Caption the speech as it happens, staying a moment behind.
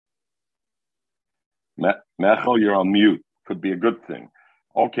Mechel, you're on mute. Could be a good thing.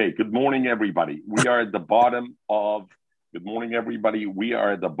 Okay, good morning, everybody. We are at the bottom of, good morning, everybody. We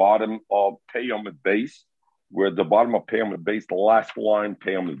are at the bottom of Peyamid base. We're at the bottom of Peyamid base, the last line,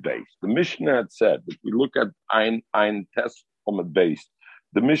 Peyamid base. The Mishnah had said, if we look at Ein Test Peyamid base,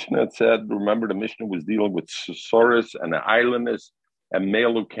 the Mishnah had said, remember the Mishnah was dealing with Sosaris and an islandess, a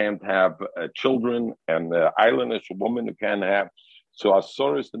male who can't have children, and the islandess, a woman who can't have. So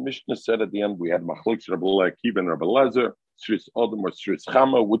Asoris, the Mishnah said at the end, we had Machlokes Rabbi Akiva and Rabbi Lezer, Sris Odom or Sris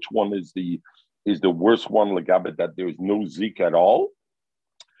Chama. Which one is the worst one? Legabe that there is no zik at all.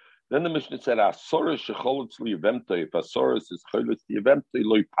 Then the Mishnah said Asoris shecholitz liyevemto. If Asoris is cholitz liyevemto,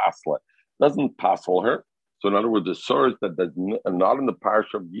 loy pasla, doesn't passel her. So in other words, the Asoris that does not in the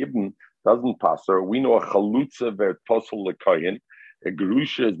parish of Yibn doesn't pass her. We know a chalutza ver posel lekayin. A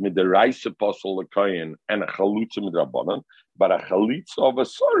gerusha is midiraisa posel lekayin and a chalutza midrabanan. But a chalitza of a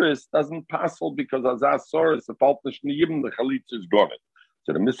soris doesn't passel because as a soris, the faltnish niyibim, the chalitza is gone.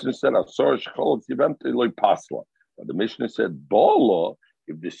 So the Mishnah said, a soris cholitz yivemte loy pasla. But the Mishnah said, Bala,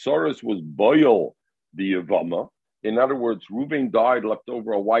 if the soris was boil the yavama, in other words, Reuben died, left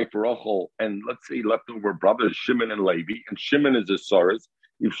over a wife, Rachel, and let's say left over brothers, Shimon and Levi, and Shimon is a soris.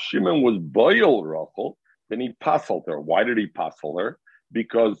 If Shimon was boil Rachel, then he passeled her. Why did he passel her?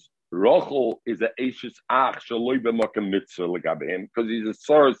 Because Rachel is a Eishes Ach Shaloi B'Makam Mitzvah L'Gabeim because he's a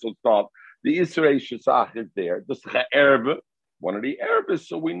source of thought. The Isra Eishes Ach is there. This is Erbe, one of the Erbes.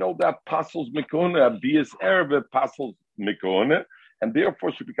 So we know that Pasels Mikona, Bias Erbe, Pasels Mikona, and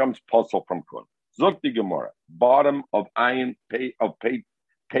therefore she becomes Pasel from Kun. Zok the Gemara, bottom of Ayin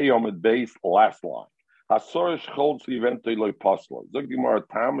Peyomid base, last line. Hasorish Cholz Eventoi Loi Pasel. Zok the Gemara,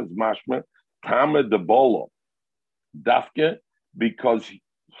 Tam is Mashma, Tam de Bolo, Dafke, because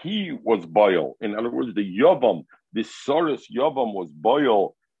he was boil. In other words, the Yovam, the Soros Yovam was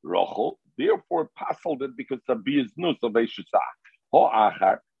boil Rachel. Therefore, passeled it because Sabi is nus of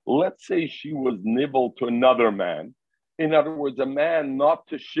Eshusah. Let's say she was nibbled to another man. In other words, a man not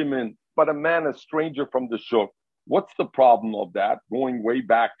to Shimon, but a man, a stranger from the Shuk. What's the problem of that? Going way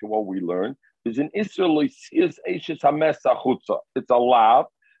back to what we learned is in Israel, it's allowed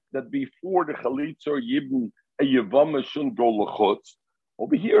that before the Chalitza or Yibn, a Yavama shouldn't go lechutz.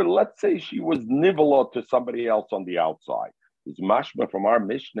 Over here, let's say she was nivelot to somebody else on the outside. It's mashma from our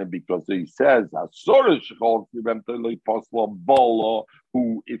Mishnah because he says,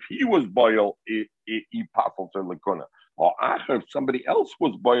 who, if he was boil, he passed to lekuna. Or if somebody else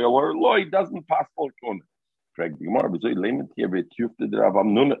was boil, or he doesn't pass lekuna.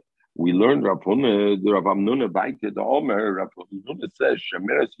 We learned Rav Hamnuna Baike the Omer. Rav Hamnuna says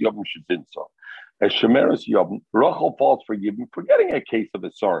Shemeres Yom Shedinsa. As Shemeres Yom, Rachel falls for Yibn, forgetting a case of a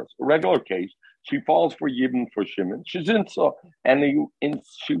Saras, a regular case. She falls for Yibn for Shimon. Shezinsa, and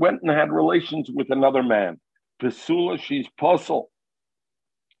she went and had relations with another man. Pesula, she's puzzle.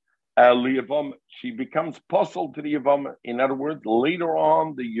 She becomes puzzled to the Yavam. In other words, later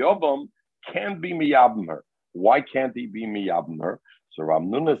on, the Yavam can't be miyabim her. Why can't he be miyabim her? So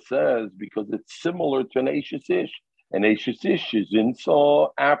Ramnuna says because it's similar to an Eishes Ish. An Eishes Ish is in,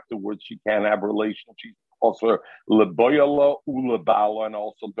 so afterwards she can't have relations. She's also leboyala ulabala, and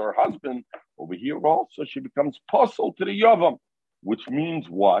also to her husband. Over here also she becomes puzzled to the Yavam, which means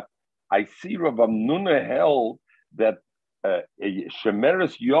what? I see Rav Hamnuna held that a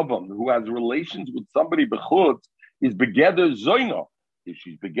Shemeres Yavam who has relations with somebody bechutz is begeder zoina. If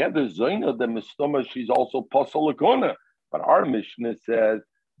she's begeder zoina, then mistoma she's also puzzled lekona. But our Mishnah says,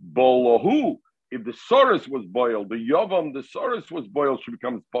 Bolahu, if the Soros was boiled, the Yavam, the Soros was boiled, she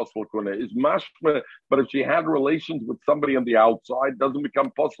becomes Pasal Kuna. Is Mashma, but if she had relations with somebody on the outside, doesn't become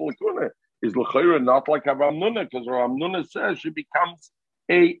Pasal Kuna. Is L'chayra not like Ramnuna, because Ramnuna says she becomes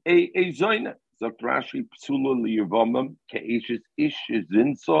a Zoina. Zok Rashi, Psula Liyavamam, Ke'eshes Ish,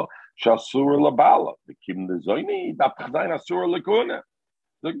 Zinsa, Shasura Labala. The Kim the Zoini, Dapchzain Asura Lakuna.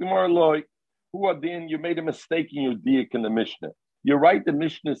 Zok Gemara Loi. Who are then you made a mistake in your diak in the Mishnah. You're right, the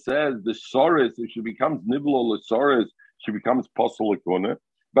Mishnah says the Soros, if she becomes Nivlo Soros, she becomes Posel Lekuna.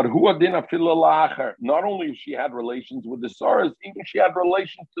 But who are then afila lacher? Not only if she had relations with the Soros, even she had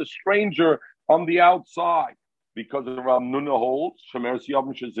relations to a stranger on the outside. Because of Ramnuna holds, Shemeres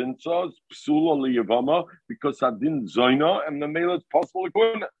Yavim Shezinsa, Psula Liyavama, because Adin Zoina, and the male is Posel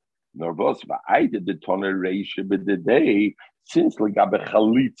Lekuna. Nervous, but I did the Toner Reisha the day. Since legabe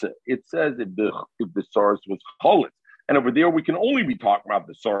chalitza, it says if the source was cholit, and over there we can only be talking about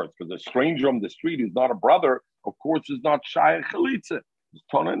the source because a stranger on the street who's not a brother, of course, is not shy chalitza. It's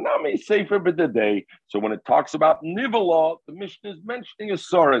tonanami safer b'dedei. So when it talks about nivala, the Mishnah is mentioning a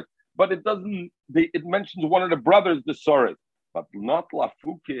source, but it doesn't. It mentions one of the brothers, the source. but not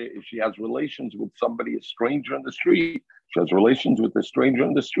lafuke if she has relations with somebody, a stranger in the street. She has relations with a stranger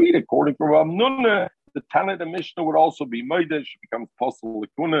in the street. According to Rav Nuna, the Tana the Mishnah would also be Maida. She becomes Posel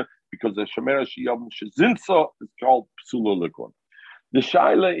Lekuna because the Shemera Shiyam Shezinsa is called Psula Lekuna. The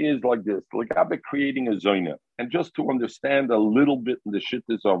Shaila is like this: Lagabe creating a Zoina, and just to understand a little bit in the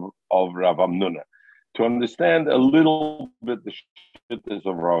shittas of Rav Nuna, to understand a little bit the shittas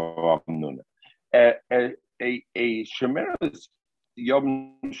of Rav Nuna. A Shemera's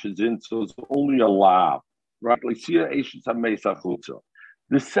Yom Shezinsa is only a lav, right?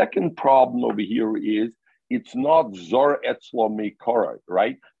 The second problem over here is it's not Zor Etzlo Meikara,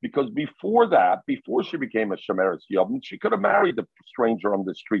 right? Because before that, before she became a Shemera's Yom, she could have married a stranger on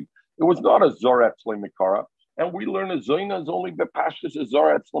the street. It was not a Zor Etzlo Meikara. And we learn a Zoina is only Bepashtis a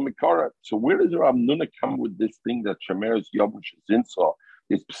Zor Etzlo Meikara. So where does Rav Nuna come with this thing that Shemera's Yom Shezinsa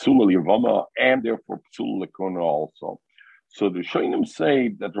is Psula Yavama and therefore Psula Lekona also? So the Shoinim say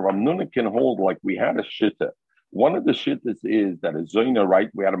that Rav Nuna can hold like we had a Shitta. One of the Shittas is that a Zoina,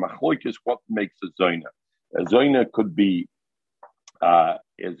 right? We had a Machloikis, what makes a Zoina? A Zoina could be a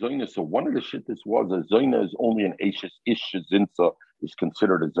Zoina. So one of the Shittas was a Zoina is only an Ashes Ish Zinsa is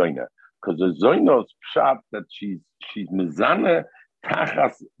considered a Zoina. Because a Zoina is pshat that she's Mizana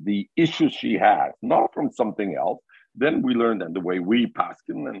Tachas the issues she has, not from something else. Then we learned that the way we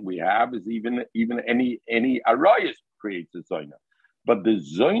paskin and we have is even any arayas creates a zoina, but the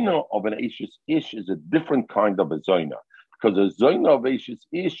zoina of an ashes ish is a different kind of a zoina because a zoina of ashes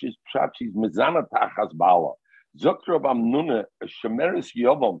ish is pshat she's mezana tachas bala. Zokra b'amnuna a shemeres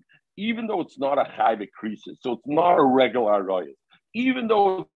yovam, even though it's not a chayve krisis, so it's not a regular arayas, even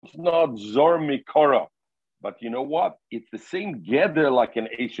though it's not zor mikora, but you know what? It's the same gather like an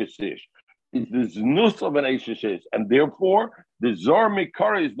ashes ish. It's the znus of an Eishes, and therefore the Zor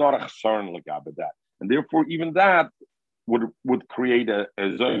Mikara is not a chsarn legabe that, and therefore even that would create a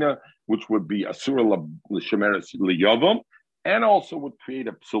Zoina, which would be a surah l'shemeres liyavam, and also would create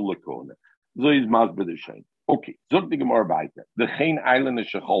a psulakona. So is masbedeshain. Okay, zog the Gemara weiter. The Chain Island is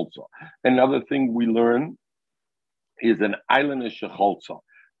shecholza. Another thing we learn is an island is shecholza.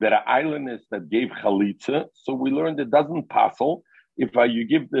 That an island is that gave chalitza. So we learned it doesn't passel. If you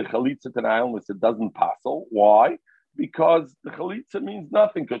give the chalitza to an islandess, it doesn't passel. Why? Because the chalitza means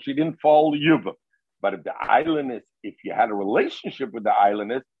nothing because she didn't follow yuva. But if the islandess, if you had a relationship with the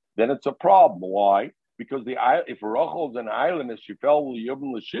islandess, then it's a problem. Why? Because if Rachel is an islandess, she fell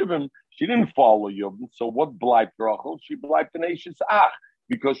yuvim l'shivim, she didn't follow yuvim. So what bleibt Rachel? She bleibt an Eishes Ach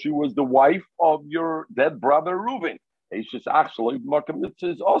because she was the wife of your dead brother Reuven. Eishes Ach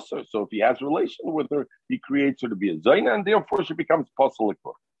is also. So if he has relation with her, he creates her to be a Zaina, and therefore she becomes Pasal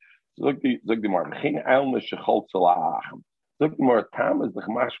Likur. So look the Gemara. Tam is the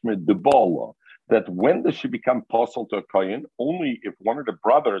Chmashmid the Bala that when does she become Pasal to a Kohen? Only if one of the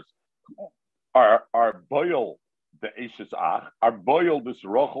brothers are boil the Eishes Ach, are boil this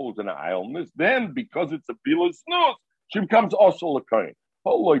Rachel in an islandess, then because it's a Bilas Nus, she becomes also a Kohen.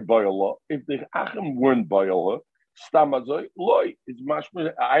 If the Achim weren't boil her, Stamazoi, loy, is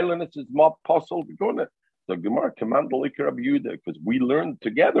mashma islandess is more possible to go. So Gemara command the Ikar Rabbi Yehuda because we learned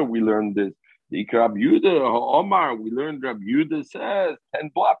together. We learned this. The Ikar Rabbi Yehuda, Omar. We learned Rabbi Yehuda says 10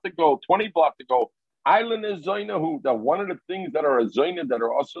 block to go, 20 block to go. Island is zoinahu. That one of the things that are a zoina that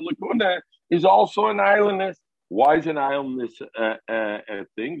are also lekuna is also an islandess. Why is an islandess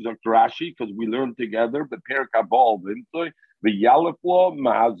thing? Dr. Rashi, because we learned together. The Perikabal, the Yaleflo,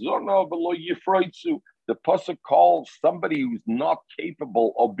 Mahazona, below Yifroitsu. The pasuk calls somebody who's not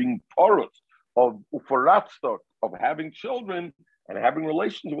capable of being porous, of ufaratzot, of having children and having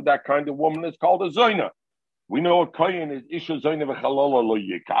relations with that kind of woman is called a zoina. We know a kohen is isha zoina v'chalola lo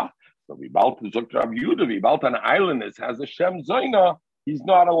yikach. So v'balt zok Rav Yehuda, v'balt an islandess has a shem zoina. He's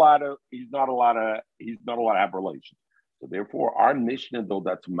not allowed to have relations. So therefore, our Mishnah, though,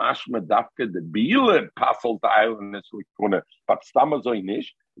 that's mashma dafka the bi'ila pasal the islandess likuna, but stama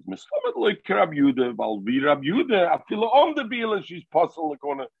zoinish. Is mislamed like Rabbi Yehuda, Val vi Rabbi Yehuda. I feel on the bila she's possible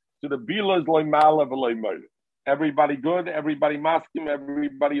to the bila is like mala v'lay murder. Everybody good, everybody maskim,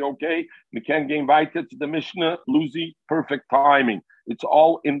 everybody okay. We can't get invited to the Mishnah. Lucy, perfect timing. It's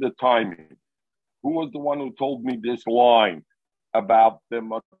all in the timing. Who was the one who told me this line about the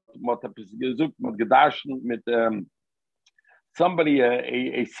somebody,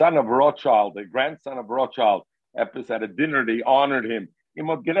 a son of Rothschild, a grandson of Rothschild, at a dinner, they honored him.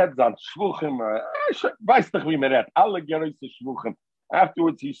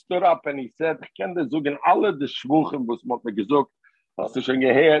 Afterwards, he stood up and he said, alle de Schwuchen, was man gesagt, hast du schon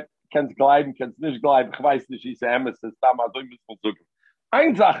gehört, kannst gleiten, kannst nicht gleiten, ich weiß nicht, ist Emes, ist damals, so muss man sagen.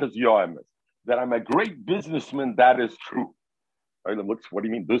 Eine Sache ist ja Emes, that I'm a great businessman, that is true. Looks, what do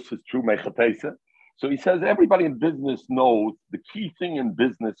you mean? This is true, mechatesa. So he says everybody in business knows the key thing in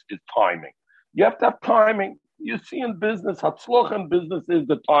business is timing. You have to have timing. You see in business, hatzloch in business is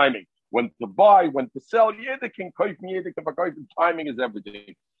the timing. When to buy, when to sell, timing is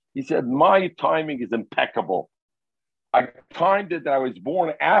everything. He said, my timing is impeccable. I timed it that I was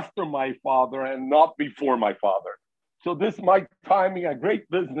born after my father and not before my father. So this is my timing, a great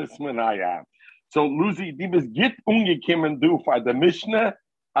businessman I am. So Lucy, die was git ungekommen du for the Mishnah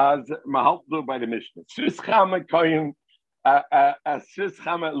as mahalt du by the Mishnah. Sis chame koyin, sis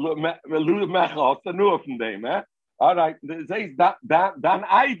chame lu mechos, the new from them, eh? All right, says that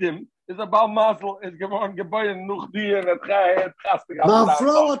item is about muscle, is geworden geboren noch dir et gastig. Maar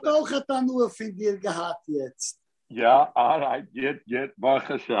Frau hat auch hat nur von dir gehabt jetzt. Yeah, all right, get Baruch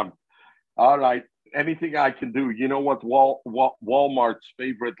Hashem. All right. Anything I can do. You know what Walmart's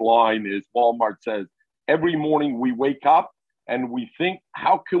favorite line is? Walmart says, every morning we wake up and we think,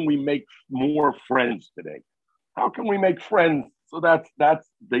 how can we make more friends today? How can we make friends? So that's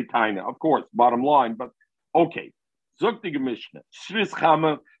Daytona, of course, bottom line. But okay. Zog the Mishnah. Shris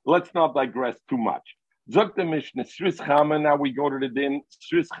Chama, let's not digress too much. Zog the Mishnah. Shris Chama, now we go to the din.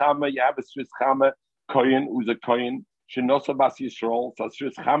 Shris Chama, you have a Shris Chama, Kohen, who's a Kohen. Shenosa Bas Yisrael. So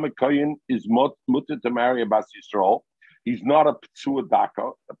Shris Chama Kohen is mutter to marry a Bas Yisrael. He's not a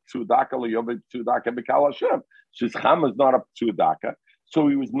Ptsuadaka. A Ptsuadaka Leyobe Ptsuadaka B'Kal Hashem. Shris Chama is not a Ptsuadaka. So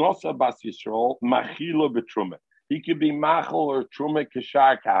he was Nosa Bas Yisrael, Machilo B'Truma. He could be Machel or Truma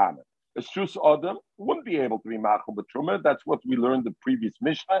Kishar Kahana. A Shus Adam wouldn't be able to be Machel B'Truma. That's what we learned the previous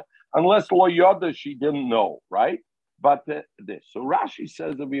Mishnah. Unless Lo Yoda, she didn't know, right? But this. So Rashi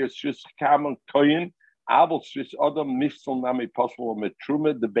says over here, Shris Chama Kohen, Abel Shris Adam Nifsel Nami Possible with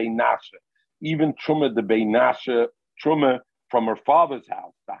Truma the Beinasha. Even Truma the Beinasha, Truma from her father's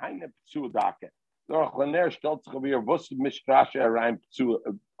house. The Heine Ptsuadaka.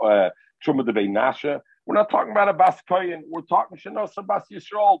 Truma the Beinasha. We're not talking about a Bas Kohen. We're talking Shenosa Bas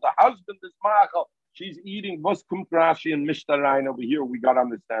Yisrael. The husband is Machal. She's eating Vos Kumt Rashi and Mishtarain over here. We got to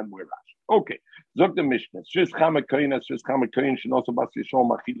understand where Rashi. Okay. Zog the Mishnah. Shris Chama Kohen, Shris Chama Kohen, Shenosa Bas Yisrael,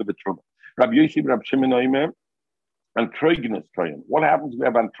 Machila B'Truma. Rabbi Yosef, Rabbi Shimon Oimer, Antroignus Kohen. What happens if we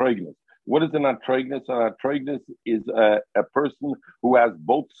have Antroignus? What is an Antroignus? An Antroignus is a person who has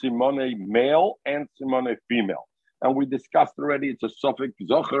both Simone male and Simone female. And we discussed already, it's a Sophic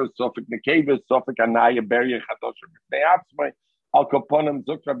Zocher, Sophic Nekeva, Sophic Anaya, Beria, Chadosha, Al Kaponim,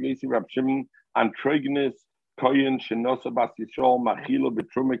 Zok Rabbi Yosef, Rabbi Shimon, Antroignus Kohen, Shenosa Bas Yisrael, Machilo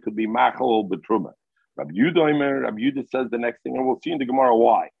B'Truma, could be Machal or B'Truma. Rabbi Yudah Oimer, Rabbi Yudah says the next thing, and we'll see in the Gemara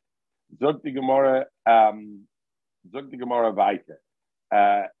why. Zog the Gemara weiter.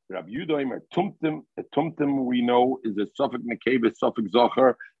 Rabbi Yudah Tumtum we know is a Sophic Nekeva, Sophic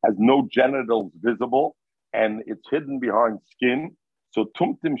Zocher, has no genitals visible, and it's hidden behind skin. So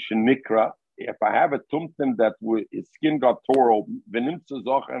Tumtum Shenikra, if I have a Tumtum that his skin got tore open, Venimtza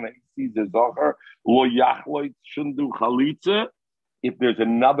Zocher, and he sees the Zocher, Lo Yachloit Shundu Chalitza, if there's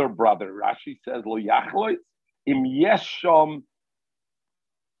another brother, Rashi says Lo Yachloit, Im Yeshom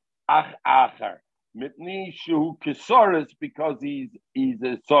Ach Acher. Mitni Shu Kisoris, because he's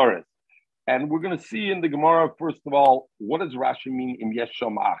a Soris. And we're going to see in the Gemara, first of all, what does Rashi mean in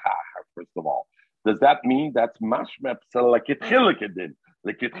Yeshom Ach Acher, first of all? Does that mean that's Mashmep Selakitchila Kedin?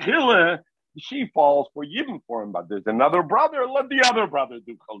 The Kitchila, she falls for Yibim for him, but there's another brother, let the other brother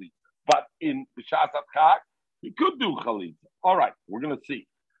do Chalitza. But in B'Shas Chag, he could do Chalitza. All right, we're going to see.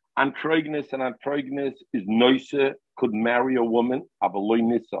 Antroignus is Noise, could marry a woman, Avaloi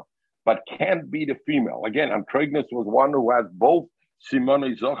Nisa, but can't be the female. Again, Antroignus was one who has both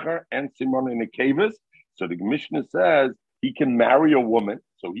Simone Zocher and Simone Nekevas. So the Mishnah says he can marry a woman,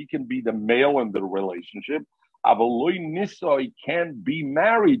 so he can be the male in the relationship. Avaloi Nisa, he can't be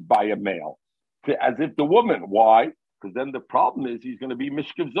married by a male, as if the woman. Why? Because then the problem is he's going to be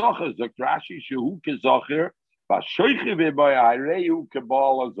Mishkav Zocher. Zakrashi Shehu Kezocher, Vashoichiv Arehu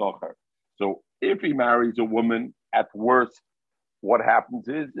Kabbalah Zocher. So if he marries a woman, at worst, what happens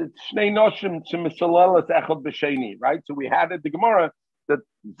is it's Shnei Noshim Shemisalel Echad B'Sheni, right? So we had at the Gemara that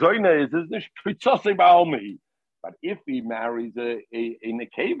Zoyna is nicht Tritzose Ba'almi. But if he marries a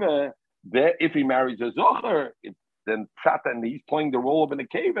Nekeva, if he marries a Zocher, then Pshat, and he's playing the role of a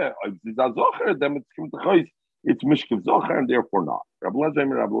Nekeva, if it's a Zocher, then it's Mishkav Zocher, and therefore not. Rabbi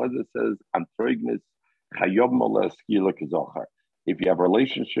Lezer says, Antroignus Chayob Moleh Skila Kezocher. If you have a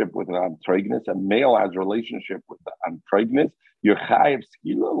relationship with an Antroignus, a male has a relationship with an Antroignus, you're Chayev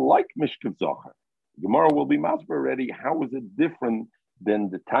Skila like Mishkav Zocher. Gemara will be masber already. How is it different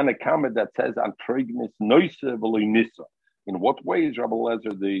than the Tanakama that says Antroignus Noise V'lo Nisa? In what way is Rabbi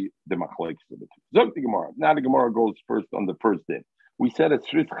Lezer the machlekes of the two? Zog the Gemara. Now the Gemara goes first on the first day. We said it's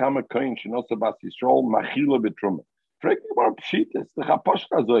Shris Chama Kohen Shenosa Bas Yisrael Machila B'Truma.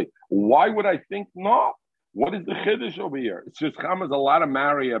 Why would I think not? What is the chiddush over here? Shris Chama is allowed to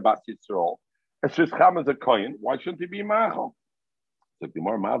marry a Bas Yisrael. Shris Chama is a Kohen. Why shouldn't he be machal? So the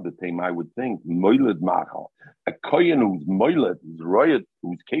Gemara Mav the time I would think moiled machal. A Kohen who's moiled, who's royal,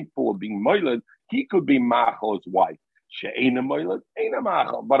 who's capable of being moiled, he could be machal his wife. She'ena moiled, ain't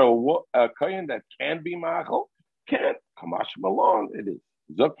machal. But a Kohen that can be machal can't. Kamash Malon, it is.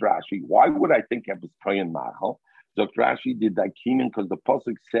 Zok Rashi, why would I think of his Kohen machal? Zok Rashi did dakinim because the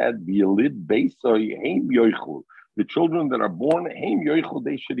pasuk said v'yelid beisoy heim yoichlu. The children that are born heim yoichlu,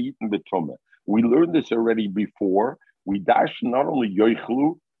 they should eat in the truma. We learned this already before. We dash not only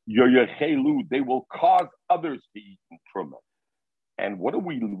yoichlu, yoyechelu, they will cause others to eat in truma. And what do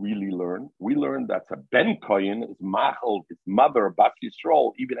we really learn? We learn that a ben kohen is machal, his mother, Bas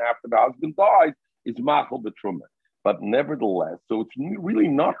Yisrael, even after the husband dies, is machal b'truma. But nevertheless, so it's really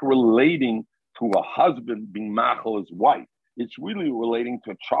not relating to a husband being machal his wife. It's really relating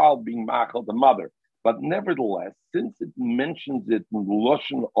to a child being machal the mother. But nevertheless, since it mentions it in the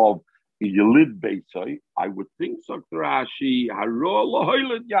lashon of Yelid Beisai, I would think Dr. Rashi,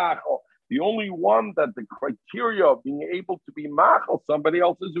 the only one that the criteria of being able to be machal somebody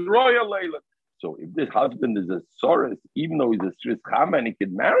else is royal leila. So if this husband is a soros, even though he's a Shris Chama and he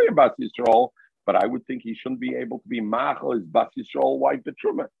could marry a Bas Yisrael, but I would think he shouldn't be able to be machal his Bas Yisrael wife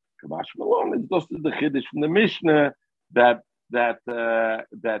Betruma. Kamash Malon is just the chiddush from the Mishnah that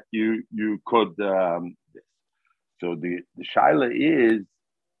you could. So the shaila is,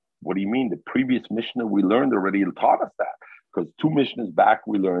 what do you mean? The previous Mishnah we learned already taught us that, because two Mishnahs back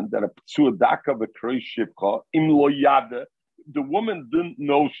we learned that a psuadaka v'krei shivcha im lo yada, the woman didn't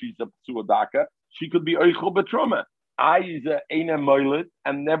know she's a psuadaka, she could be oichel betruma. I is a eina moiled,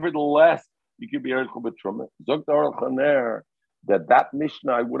 and nevertheless you could be oichel betruma. Zok Aruch Haner that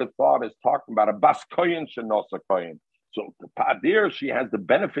Mishnah I would have thought is talking about a bas kohen shenosa kohen. So the padir, she has the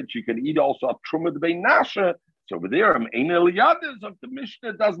benefit she can eat also a truma d'bei nasha. So over there, ein eliyadis of the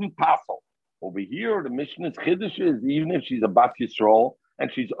Mishnah doesn't passel. Over here, the Mishnah's chiddush is even if she's a Bas Yisrael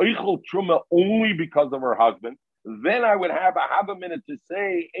and she's oichel truma only because of her husband, then I would have a minute to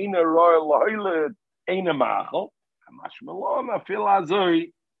say ein a royal loyled, ein a machal. Hamash malon afil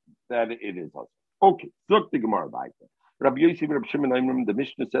azoi that it is also. Okay, zok the Gemara weiter. Rabbi Yosef Rabbi Shimon Oimrim, the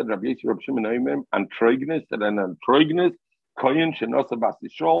Mishnah said Rabbi Yosef Rabbi Shimon Oimrim, antroignis, and an antroignis, koyin shenosa Bas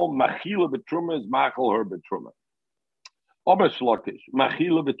Yisrael, machila betruma is machal her betruma. Oba shlokish,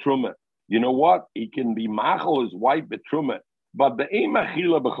 machila betruma. You know what? He can be machal his wife betruma, but the ein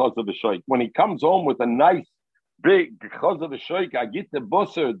machila because of the shoik. When he comes home with a nice big because of the shoik, I get the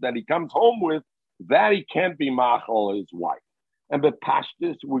busser that he comes home with, that he can't be machal his wife. And the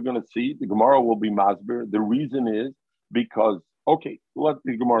pashtus we're going to see the Gemara will be masber. The reason is because, okay, let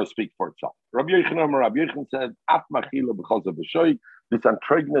the Gemara speak for itself. Rabbi Yechon said, "Af machila because of the shoik." This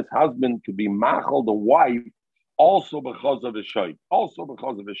antroignis husband could be machal the wife also because of the shoik,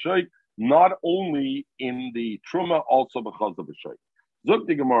 not only in the truma, also because of the shoik. Zok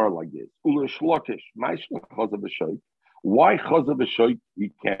the Gemara like this: Ula shlokish, ma'ishna because of the shoik. Why because of the shoik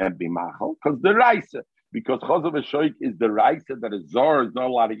he can't be machal? Because the raisa. Because chaz of a shoik is the raisa that a zar is not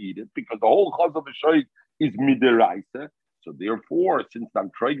allowed to eat it. Because the whole chaz of a shoik is midiraisa. So therefore, since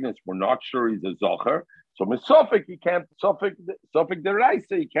antroignis, we're not sure he's a zocher. So misofik, he can't sofik the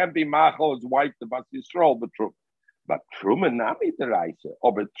raisa. He can't be machal his wife the Bas Yisrael but truma. But truma not midiraisa.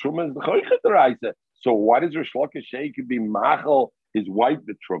 Oh, but truma is the choichet the raisa. So why does Rish Lakish say he could be machal his wife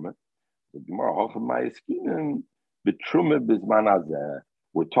the truma? The Gemara hochem ma'askinen the truma bizman hazeh.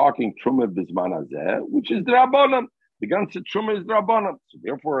 We're talking truma bizman hazeh, which is the rabbanon. The ganze truma is the rabbanon. So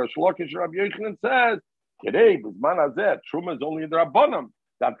therefore, Rish Lakish Rabbi Yochanan says today bizman hazeh truma is only the rabbanon.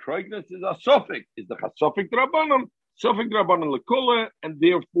 That troignis is a suffix. Is the chasufik rabbanon, suffik rabbanon lekula, and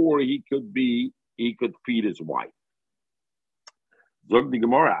therefore he could feed his wife. Zog the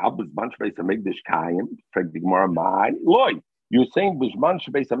Gemara, Al bizman shbeis hamikdash kayim. Frag the Gemara, my loy. You're saying bizman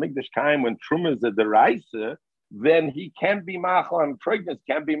shbeis hamikdash kayim when truma is a deraisa, then he can't be machal and troignis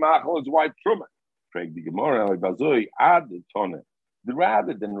can't be machal his wife truma. Frag the Gemara, bazoi ad tone.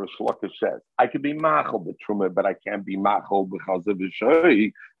 Rather than Rish Lakish says, I could be machal b'truma, but I can't be machal because of the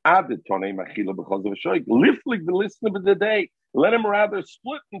shoy. Ad tone machila because of the shoy. Liflik the listener of the day. Let him rather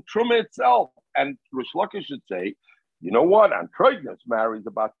split in truma itself. And Rish Lakish should say, you know what? Antroignis marries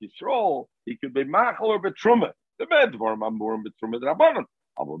about Yisrael. He could be machal or b'truma. The bedvar mamurim b'truma d'rabbanon.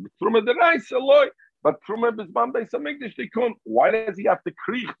 Abo b'truma d'raisa loy. But Truma Bisman Beis Hamikdash they couldn't. Why does he have to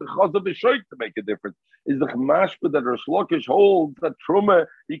kriech the Chaz of B'Shoik to make a difference? Is the Mashba that Rosh Lakish holds that Truma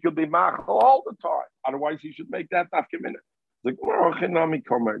he could be machal all the time? Otherwise, he should make that nafka minute.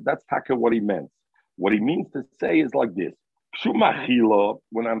 That's taka what he meant. What he means to say is like this.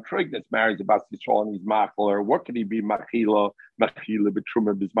 When I'm pregnant, marries a Bas Yisrael and he's machal, what can he be machila? Machila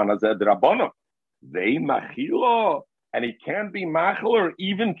b'Truma Bisman Hazeh D'Rabbanan. They machila, and he can't be machal or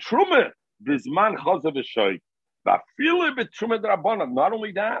even Truma. Bisman Chazav B'Shoik. Ba'file b'Truma D'Rabbanan. Not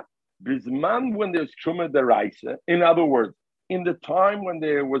only that, Bisman when there's Truma D'Raisa. In other words, in the time when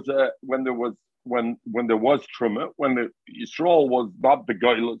there was Truma, when the Yisrael was not the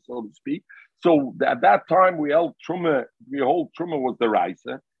Goyla, so to speak. So at that time we held Truma. The whole Truma was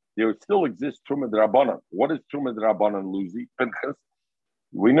D'Raisa. There still exists Truma D'Rabbanan. What is Truma D'Rabbanan, Luzi? Pinchas.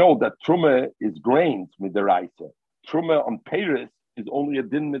 We know that Truma is grains with D'Raisa. Truma on Paris is only a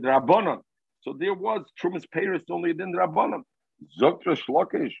din Midrabanan. So there was Trumas Paris only in Rabbanim. Zoktra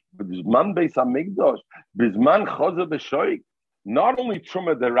Shlokish, Bisman Beis Hamikdash, Bisman Chazav B'Shoik. Not only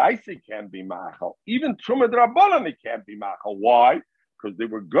Truma D'Raisa can't be machal, even Truma D'Rabbanan it can't be machal. Why? Because they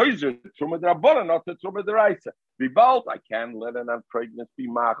were geyser Truma D'Rabbanan, not the Truma D'Raisa. Vibalt, I can't let an unpregnant be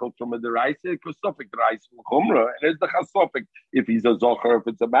machal Truma D'Raisa because Sofik D'Raisa L'Chumra, and it's the Chasofik. If he's a zocher, if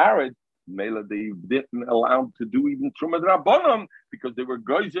it's a marriage. Mela, they didn't allow him to do even Truma D'Rabbanan because they were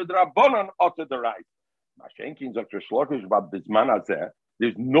geyser D'Rabbanan utter the right. Mashenkin Dr. Shlokish about Bisman Hazeh.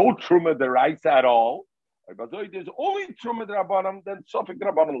 There's no Truma D'Raisa at all. There's only Truma D'Rabbanan, then Sofik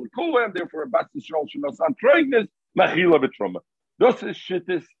D'Rabbanan L'Kula, and therefore a Bas Yisrael Shenosan Treignis Machila B'Truma. This is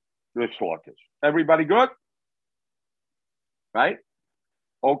Shittis the Shlokish. Everybody good? Right?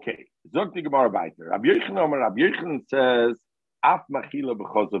 Okay. Zog the Gemara weiter. Rabbi Yochanan says Af Machila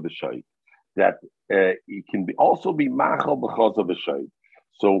B'Chazav B'Shoik. That it can also be machal because of a shoik.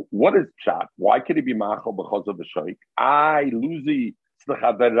 So what is pshat? Why can it be machal because of a shoik? I luzi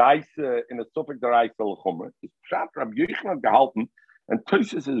tzlacha deraisa in a sofik deraisa l'chumer. It's pshat Rabbi Yochanan gehalten, and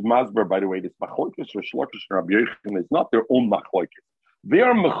Tosis is masber. By the way, this machloikis or shlokish Rabbi Yochanan is not their own machloikis. They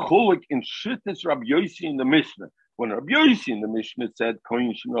are mechulik in shittis Rabbi Yossi in the Mishnah. When Rabbi Yossi in the Mishnah said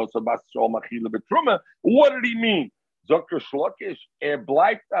koyin shenosa bas Yisrael machila b'truma, what did he mean? Dr. Shlokish,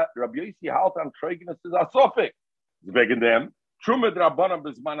 bleibt Rabbi Yossi halt an Treigenes is a Sofik. Wegen dem, Truma D'Rabbanan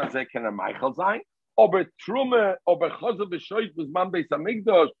Bisman Hazeh kann Michael sein, aber Truma, aber Chazav B'Shoik Bisman Beis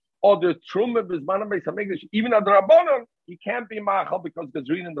Hamikdash, or the Truma Bisman Beis Hamikdash, even at D'Rabbanan, he can't be Michael because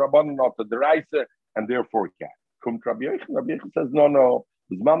Gazrin and D'Rabbanan not the D'Raisa, and therefore he can't. Kumt Rabbi Yochanan says, no,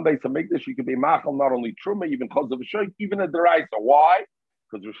 Bisman Beis Hamikdash, he can be Michael, not only Truma, even Chazav B'Shoik, even at D'Raisa. Why?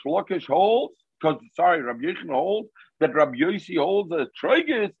 Because Shlokish holds, Rabbi Yochanan holds that Rabbi Yossi holds a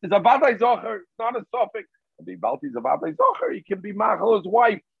Troigis is a Vadai Zocher, it's not a Sofik. The Balti is a Vadai Zocher, he can be Machal his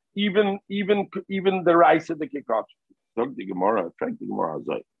wife, even the rice of the Kikach. So the Gemara, Frank the Gemara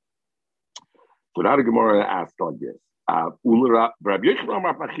Zay. So now the Gemara asked like this. Rabbi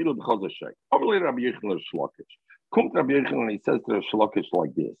Yochanan Machil B'Chaz Hashay. Obviously Rabbi Yochanan is Shlokish. Come to Rabbi Yochanan and he says to the Shlokish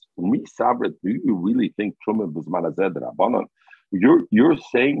like this. Me Sabret, do you really think Truma B'Zman Hazeh D'Rabbanan? You're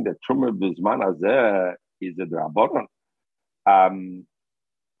saying that Truma B'Zman Hazeh is a D'Rabbanan.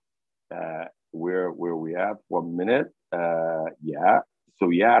 Where we at? 1 minute. Yeah. So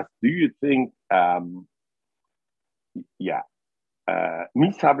yes, do you think? Yeah. Do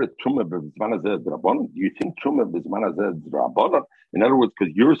you think Truma B'Zman Hazeh D'Rabbanan? In other words,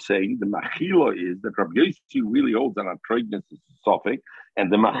 because you're saying the Machila is that Rabbi Yossi really holds an Atreignus is a Sofik,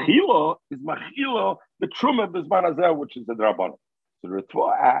 and the Machila is Machila, the Truma B'Zman Hazeh, which is the D'Rabbanan. So the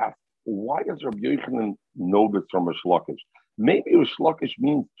Ritva asked, why does Rabbi Yochanan know this from a Shlokish? Maybe a Shlokish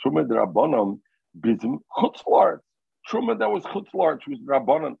means Truma D'Rabbanan Bism Chutzlart. Truma that was Chutzlart, which was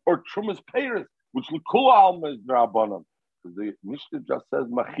D'Rabbanan, or Truma's Peiris, which L'Kula Alma is D'Rabbanan. Because the Mishnah just says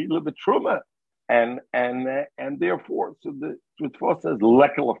Machila b'Truma, and therefore, so the Ritva says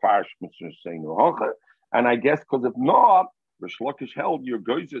Lekel Afarish Mishnah saying Rocha, and I guess because if not, the Shlokish held your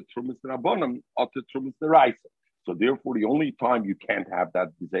goyzer Trumas D'Rabbanan up to Trumas D'Raisa. So therefore, the only time you can't have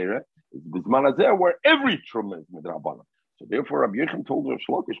that Gezerah is Bisman Hazeh, where every Truma is Midrabbanan. So therefore, Rabbi Yochanan told Rav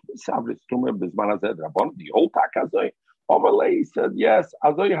Shlokish, Misavris Truma Bisman Hazeh D'Rabbanan, the whole Tak Hazeh. Amalei said, yes,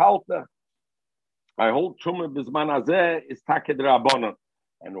 Hazeh Halta. I hold Truma Bisman Hazeh is Tak D'Rabbanan.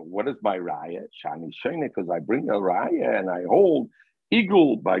 And what is my raya? Shani Shene, because I bring a raya and I hold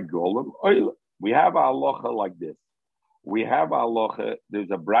Igul by Golem Oil. We have a halacha like this. We have a halacha,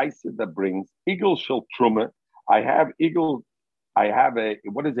 there's a brisa that brings Igul Shel Truma. I have eagle. I have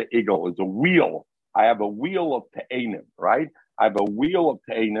what is an eagle? It's a wheel. I have a wheel of te'enim, right? I have a wheel of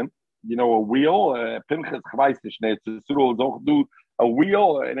te'enim. You know, a wheel. Pinchas chvaystish netzisrul. Don't do a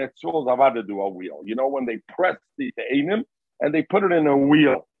wheel, and it's all about to do a wheel. You know, when they press the te'enim and they put it in a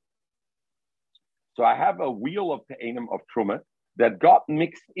wheel. So I have a wheel of te'enim of truma that got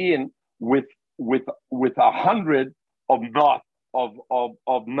mixed in with 100 of not of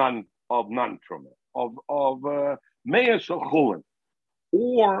non truma of meya shel chulin.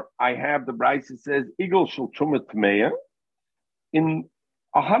 Or I have the Bryce that says eagle shel truma tmeya in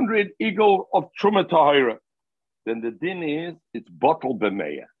 100 eagle of truma tahira. Then the din is it's bottle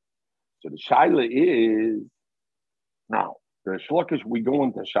b'meya. So the shaila is now the shlokish. We go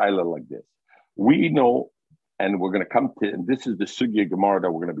into shaila like this. We know, and we're going to come to, and this is the sugya gemara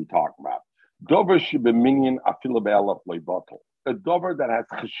that we're going to be talking about. Dover shebeminyan afila be'elaf le'bottle. A dover that has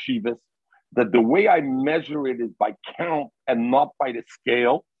cheshivas, that the way I measure it is by count and not by the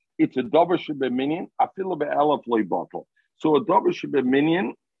scale. It's a dover shebeminyan afila be'elaf le'bottle. So a dover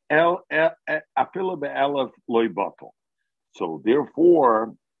shebeminyan afila be'elaf le'bottle. So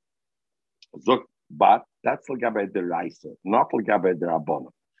therefore, zok bat that's l'gabei deraisa, not l'gabei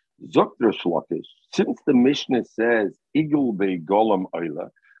derabbanan. Zokter Shlokish, since the Mishnah says Igul Golem Oila,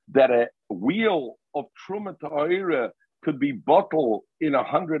 that a wheel of Truma Ta'ira could be bottled in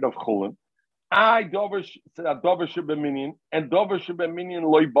 100 of Chulin, I Dover Shebeminian and Dover Shebeminian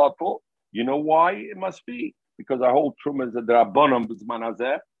loy bottle. You know why it must be? Because our whole Truma is a Drabanam Bizman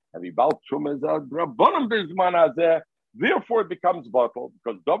Hazeh, and about Truma is a Drabanam Bizman Hazeh. Therefore, it becomes bottle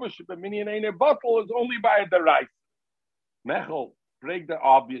because Dover Shebeminian ain't a bottle, is only by the rice. Mechel. Break the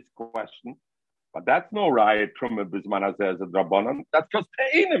obvious question, but that's no riot. Truma Bisman Hazeh is a Drabanan. That's because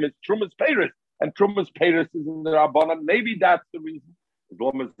Te'inim is Truma's Peiris, and Truma's Peiris is in the Drabanan. Maybe that's the reason. As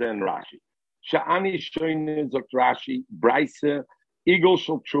long as they're in Rashi. Sha'ani Shoine Zok Rashi, Braise, Eagle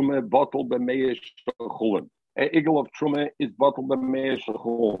Shal Truma, Bottle B'Meir Shal Chulin. Eagle of Truma is Bottle B'Meir Shal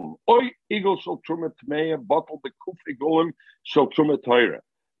Chulin. Oi, Eagle Shal Truma Tmeir, Bottle B'Kufri Golem Shal Truma Teira.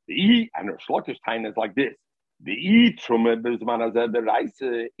 The E, and her Shlokish Tain is like this. The E Truma Bizman Hazeh the rice.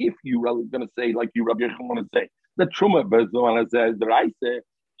 If you really going to say like you Rabbi Yechon want to say the Truma Bizman Hazeh the rice,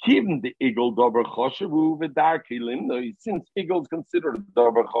 even the eagle dover choshevu v'darki limnoi. Since eagles considered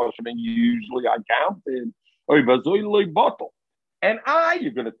dover choshev, and usually I counted oy v'zoi loy bottle. And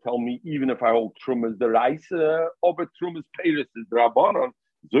you're going to tell me even if I hold Truma is the rice, over Truma's peiris is the rabbanon.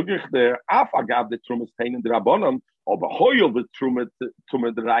 Zugich there af agav the Truma's pain in the rabbanon. Or the hoil the truma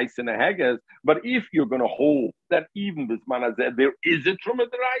the rice and the haggis. But if you're going to hold that even this man has said there is a truma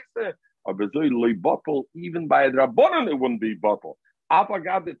the rice, or loy bottle, even by the rabbanon it wouldn't be bottle. Alpha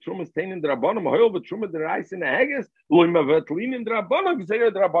got the truma stain in the rabbanon, hoil the truma the rice and the haggis, loy mavetlin in the rabbanon, say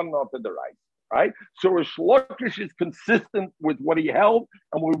the rabbanon not the rice. Right? So Rish Lakish is consistent with what he held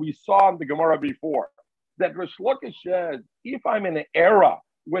and what we saw in the Gemara before. That Rish Lakish says, if I'm in an era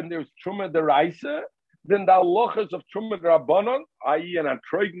when there's truma the rice, then the halachas of Truma D'Rabbanan, i.e. an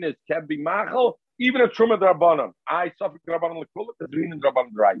antroignis, can be machal, even a Truma D'Rabbanan. I suffer D'Rabbanan l'kulah, the Drin and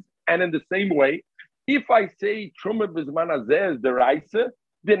D'Rabbanan D'Raisa. And in the same way, if I say Truma B'zman Hazeh is D'Raisa,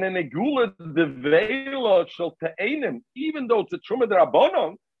 then in a gula the veila shall te'enim, even though it's a Truma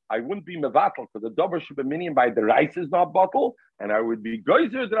D'Rabbanan, I wouldn't be mevatel, because the dover should be minion by the rice is not bottle, and I would be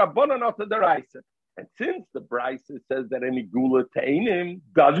geyser D'Rabbanan not the rice. And since the Bryce says that any gula te'enim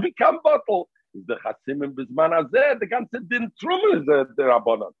does become bottle, is the Chasimim Bizman Hazeh, the ganze din Truma is the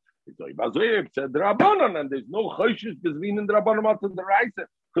Rabbanon. It's like Bazoyev said the Rabbanon, and there's no Choshes between the Rabbanon after the Raisa,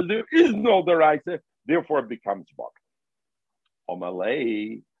 because there is no the Raisa, therefore it becomes bottle.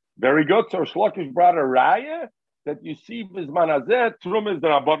 Omalei, very good. So Shlokish brought a Raya that you see Bizman Hazeh, Truma is the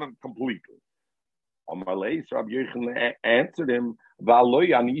Rabbanon completely. Omalei, so Rabbi Yechon answered him,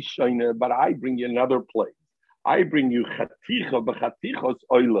 V'aloi ani shoyne, but I bring you another place. I bring you Chaticha b'Chatichos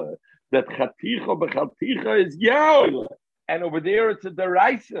Oile. That chaticha b'chaticha is oila, and over there it's a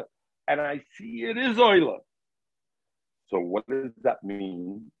deraisa, and I see it is oila. So what does that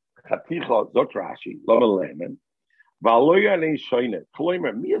mean? Chaticha zok Rashi lama lemen v'aloya nei shoyne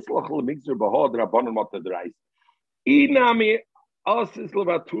kloimer miyaslach lemigzer b'hod rabbanon mat deraisa. Inami asis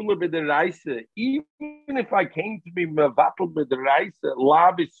levatula b'deraisa. Even if I came to be mevatel b'deraisa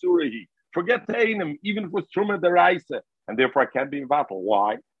la b'surahi, forget teinim. Even if it was truma deraisa, and therefore I can't be mevatel.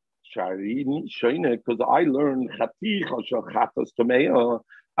 Why? Because I learned a piece of chatas tameya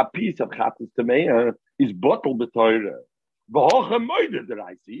is bottled the Torah.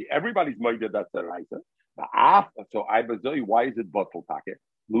 Everybody's moided that's the raisa. So I bazoi, why is it bottled?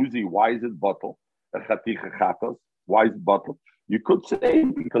 Lucy, why is it bottled? Why is it bottled? You could say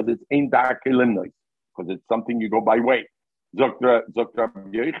because it's ain't dark elimnois, because it's something you go by weight. Zokra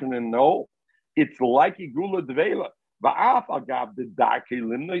no, it's like igula dvela.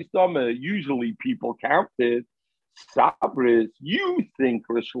 The usually people count it. Sabris, you think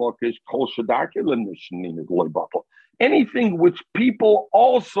Rish Lakish kol shadarke l'nishnin is loy batal. Anything which people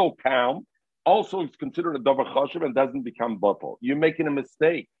also count, also is considered a davar chashuv and doesn't become batal. You're making a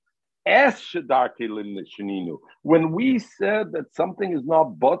mistake. Es shadarke l'nishnin. When we said that something is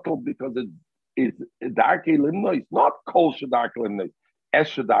not batal because it is darke l'nishnin, it's not kol shadarke l'nishnin. Es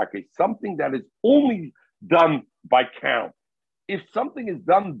shadarke, something that is only done by count. If something is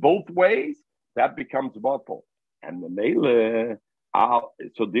done both ways, that becomes batal. And the mele,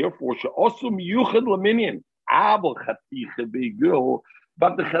 so therefore, she'osum yuchad laminion, abel chaticha begul,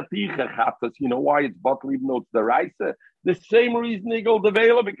 but the chaticha chatas, you know why it's batal even though it's the raisa? The same reason igol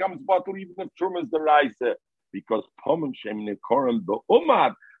devela becomes batal even if truma is the raisa, because pomim shem nekorim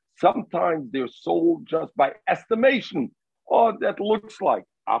be'umad, sometimes they're sold just by estimation. Oh, that looks like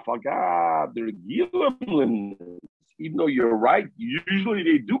afagad, they're gilim, even though you're right, usually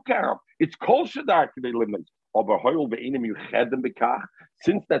they do count. It's kol shadarke limits.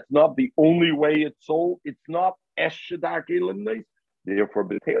 Since that's not the only way it's sold, it's not es shadarke limits. Therefore,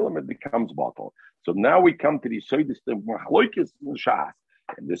 it becomes bottle. So now we come to the soidis machloikis and shas,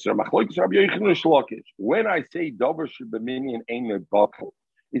 and this is machloikis Rabbi Yochanan and Shlokish. When I say davar shebeminian ain't a bottle,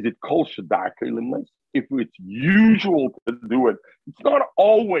 is it kol shadarke limits? If it's usual to do it, it's not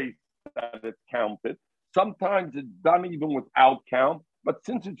always that it's counted. Sometimes it's done even without count, but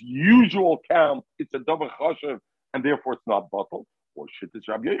since it's usual count, it's a davar chashuv, and therefore it's not bottled. Or shittis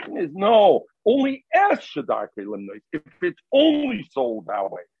Rabbi Yochanan is no, only es shadarke limnos, if it's only sold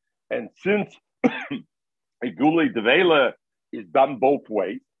that way. And since a gulei devela is done both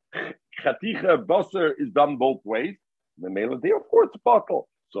ways, chaticha basar is done both ways, the mela therefore it's bottled.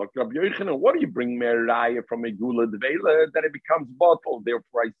 So Rabbi Yochanan, what do you bring meraya from a gula devela that it becomes bottled?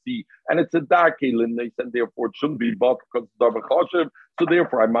 Therefore, I see, and it's a dark limnis, and therefore it shouldn't be bottled because it's davar chashuv. So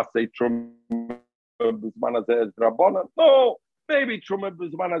therefore, I must say truma b'zman hazeh drabanan. No, maybe truma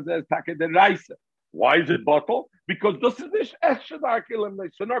b'zman hazeh take the raisa. Why is it bottled? Because this is this es shadarke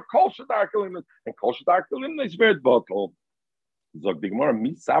limnis, so not kol shadarke limnis, and kol shadarke limnis where it's bottled. Zog the Gemara,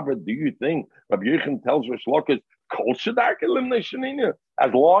 mi sabra, do you think Rabbi Yochanan tells Rish Lakish kol shadarke limnis shenina?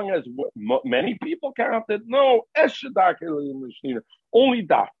 As long as many people counted, no, es shadarke limnis shenina. Only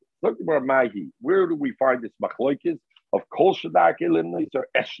that. Look at Mahi. Where do we find this machloikis of kol shadarke limnis or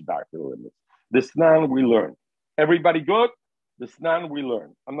es shadarke limnis? The snan we learn. Everybody good? The snan we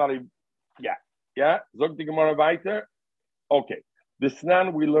learn. I'm not even. Yeah. Zog the Gemara weiter. Okay. The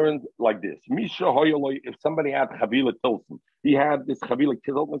snan we learned like this. Misha hoyoloi, if somebody had chavila tilson, he had this chavila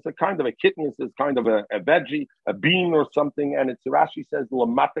tilson, it's a kind of a kidney, it's kind of a veggie, a bean or something, and it's Rashi says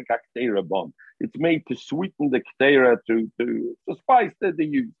lamatek aktera bon. It's made to sweeten the ktera, to spice that they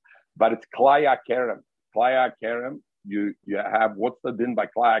use. But it's klaya kerem. Klaya kerem, you have what's the din by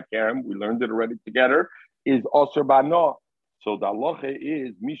klaya kerem? We learned it already together, is osir bano. So the halacha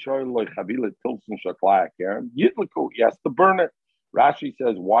is Misha hoyoloi chavila tilson shaklaya kerem. Yitlaku, he has to burn it. Rashi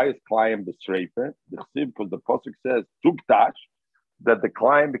says, why is Klayim b'sreifer? Because the Pasuk says, Tukdash, that the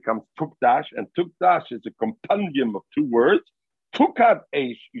Klayim becomes Tukdash, and Tukdash is a compendium of two words. Tukat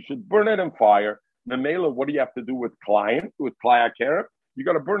Eish, you should burn it in fire. Memela, what do you have to do with Klayim, with Klaya Kerem? You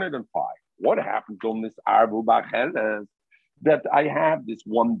got to burn it in fire. What happens on this Arbu Bacheles? That I have this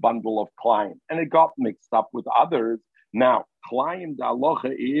one bundle of Klayim, and it got mixed up with others. Now, Klayim, the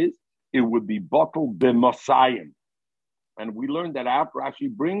halacha is, it would be bottled b'masayim. And we learned that out. Rashi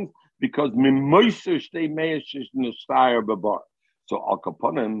brings because so al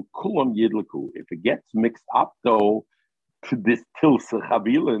kaponim kulon yidlaku. If it gets mixed up though to this tilsa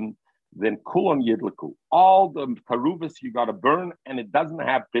chavilin, then kulon yidlaku. All the taruvas you got to burn, and it doesn't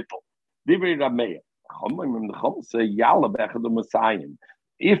have bittel. Divrei Rameir.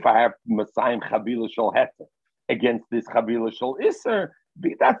 If I have Masayim chavila shel heter against this chavila shel iser,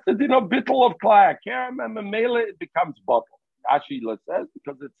 that's the din of bittul of klaya kerem, and memela it becomes bottle. Rashi says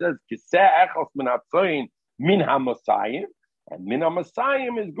because it says kiseh echos min hatzoyin min hamasayim, and min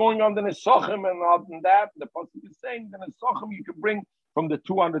hamasayim is going on the nesachim and all that. The pasuk is saying the nesachim you can bring from the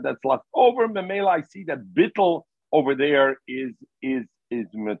 200 that's left over. Memela, I see that bittul over there is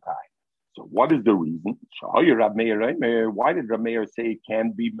mitai. So what is the reason? Why did Rameir say it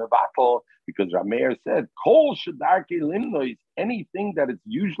can be mevatel? Because Rameir said, Kol shadarke limnois, anything that is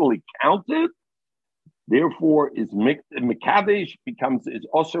usually counted, therefore is mekadesh, is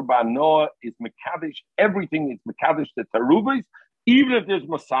osir ba'noah, is mekadesh, everything is mekadesh the tarubis, even if there's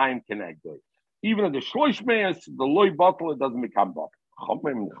masayim connected. Even if the shloish meis, the loy bottle, it doesn't become bottle.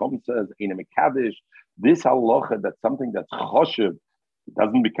 Chum says, in a mekadesh, this halacha, that's something that's choshev, it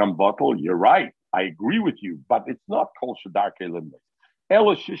doesn't become bottle. You're right. I agree with you, but it's not kol shadarke limnos.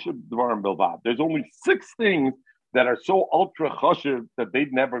 Ela shishab dvarim bilvad. There's only 6 things that are so ultra chashiv that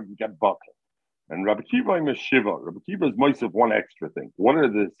they'd never get bottled. And Rabbi Kiva is Shiva. Rabbi Kiva is most of one extra thing. What are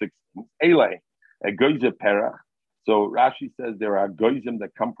the 6 things? Ele, a goyze perach. So Rashi says there are goyzim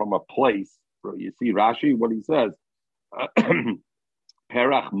that come from a place. So you see Rashi, what he says,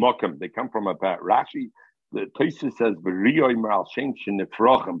 perach mokem. They come from a perach. Rashi, the Tosfos says, v'riyoy meral shen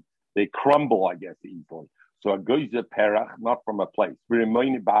shenifrochim. They crumble, I guess, easily. So a goyze perach, not from a place.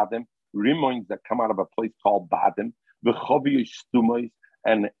 V'rimoyni badim, rimoins that come out of a place called badim. V'choviyos stumos,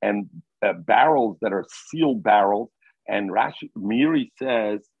 and barrels that are sealed barrels. And Rashi Miri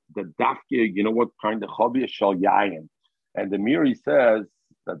says the dafke, you know what kind of choviyah shal yayin. And the Miri says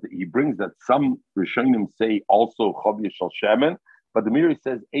that he brings that some Rishonim say also choviyah shal shemen, but the Miri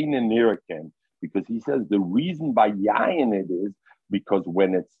says ein niraken, because he says the reason by yayin it is because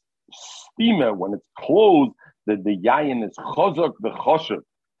when it's steamer, when it's closed, that the yayin is chozok v'choshev.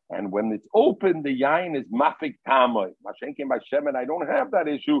 And when it's open, the yayin is mafik tamoy. Mashenkin by shemen, I don't have that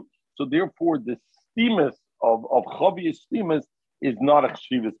issue. So therefore, the steamus of choviyah steamus is not a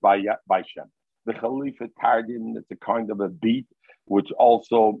chshivas by shem. The Khalifa Tardim, it's a kind of a beet, which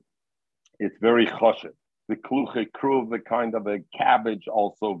also it's very choshev. The kluche kruv, the kind of a cabbage,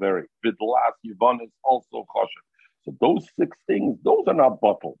 also very. Vidlas yivon is also choshev. So those 6 things, those are not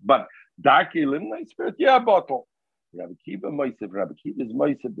bottled. But darky limnai spirit, yeah, bottled. Rabbi Kiva Moisev, Rabbi Kiva is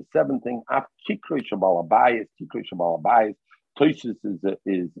Moisev. The 7th thing, af kikrei shabalabayis, kikrei shabalabayis. Tosfos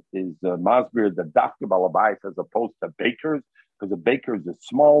is masbir the dafka balabayis as opposed to bakers, because a baker is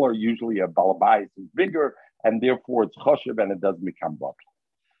smaller. Usually a balabayis is bigger, and therefore it's choshev and it doesn't become bottled.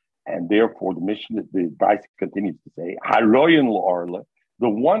 And therefore the Mishnah, the Bryce continues to say haroyin la'orla. The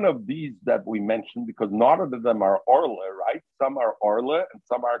one of these that we mentioned, because not all of them are orla, right? Some are orla and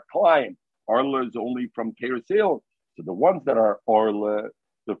some are klein. Orla is only from Keresil. So the ones that are orla,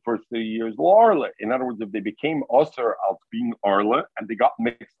 the first 3 years, orla. In other words, if they became osir out being orla and they got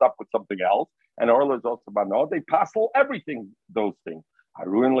mixed up with something else, and orla is also bano, they passel everything, those things.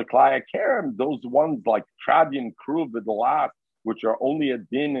 Haruin leklaya kerem, those ones like tradian, kruv, vidalas, which are only a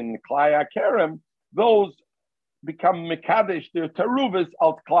din in klaya kerem, those become mekadesh, they're teruvis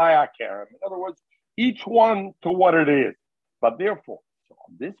alt klaya kerem. In other words, each one to what it is. But therefore, so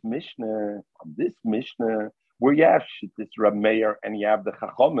on this Mishnah, where you have this Reb Meir and you have the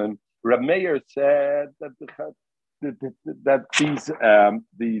Chachomim, Reb Meir said that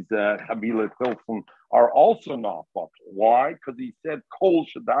these Chavila Tilson are also not bottle. Why? Because he said Kol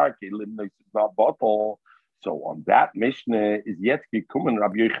Shadarki Limnis is not bottle. So on that Mishnah is yet Gikumen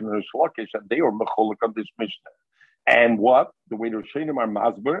Rabbi Yochanan and Shlokish, and they are mecholik on this Mishnah. And what the way the Rishonim are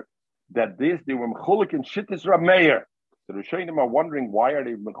masber that they were mecholik in Shittis Reb Meir. The Rishonim are wondering why are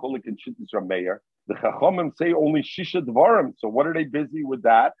they mecholik in Shittis Reb Meir. The Chachomim say only Shisha Dvarim. So what are they busy with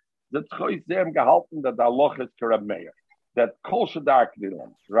that? That Chois them gehalten that the Allah is Reb Meir. That Kol Shadark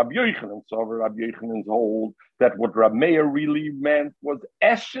Dilan. Rabbi Yochanan, so Rabbi Yochanan's hold that what Reb Meir really meant was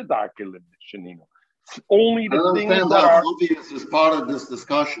Esh Shadark Shenino. Only the things that are obvious is part of this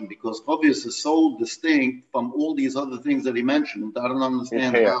discussion, because obvious is so distinct from all these other things that he mentioned. I don't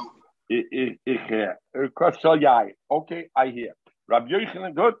understand how. Okay, I hear. Rabbi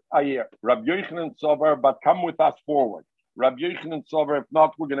Yochanan, good, I hear. Rabbi Yochanan Sover, but come with us forward. Rabbi Yochanan Sover, if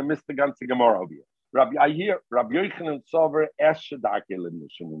not, we're going to miss the ganze Gemara over here. I hear Rabbi Yochanan Sover,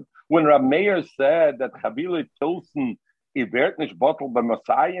 when Rabbi Meir said that Chavila Tilson wird nicht bottled by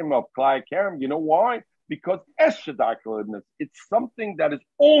Messiah of Klai Kerem, you know why? Because it's something that is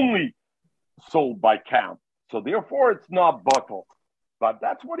only sold by count. So therefore it's not bottled. But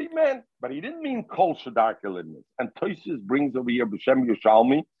that's what he meant. But he didn't mean Kol Shadarkalidness. And Tosfos brings over here B'Shem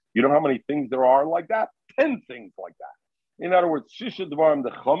Yerushalmi. You know how many things there are like that? 10 things like that. In other words, Shisha Dvarim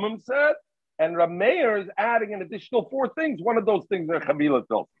the Chumim said, and Reb Meir is adding an additional 4 things. One of those things are Chavila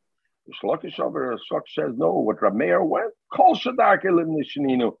Tilson. The Shlokish over Shok says, no, what Reb Meir went, Kol Shadarkalidness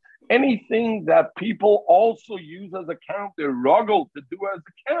Sheninu. Anything that people also use as a count, they're ruggled to do as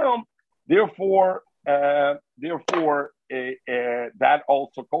a count, therefore, that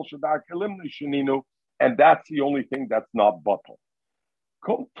also Kol Shadarkalidess Sheninu, and that's the only thing that's not bottled.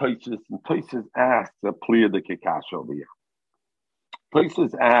 Come Tosfos, and Tosfos asks a clear the Kikash over here.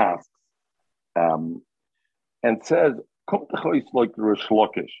 Tosfos asks and says, come to Chois like the Rish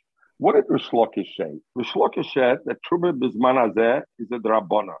Lakish. What did Rish Lakish say? Rish Lakish said that Truma Bizman Hazeh is a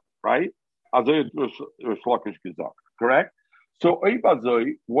Drabana, right? Azoi Rish Lakish gesagt, correct? So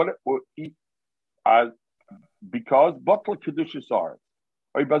Eibazoi, because Bottle Kedushas are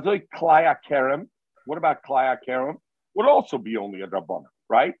Eibazoi Klaya Kerem. What about Klaya Kerem? Would also be only a Drabana,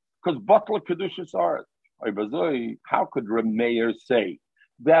 right? Because Bottle Kedushas are Eibazoi. How could Reb Meir say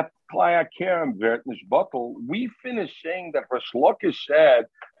that Klaya Kerem Vert Bottle, we finished saying that Rosh Lakish said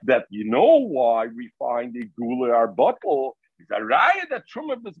that you know why we find the Gula our bottle is a raya that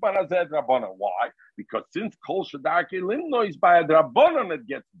Truma Bismanazed Rabbanan. Why? Because since Kol Shadarki Limno is by a Rabbanan it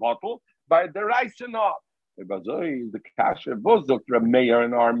gets bottle, by the Raisa not. The Kasha Bozok Rameir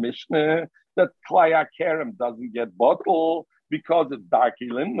in our Mishnah that Klaya Kerem doesn't get bottle because it's Darki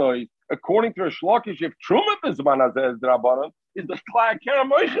Limno. According to Rosh Lakish, if Truma Bismanazed Rabbanan is the Klaya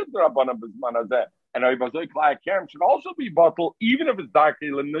Kerem Oichet Rabbanan Bismanazed. And Oibazoi Klaya Kerem should also be bottled, even if it's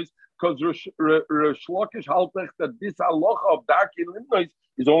Darki Limnois, because Rosh Lakish haltech that this halacha of Darki Limnois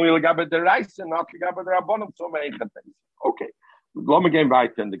is only Legabe the Reis and not Legabe the Rabbanim. So many things. Okay, let me get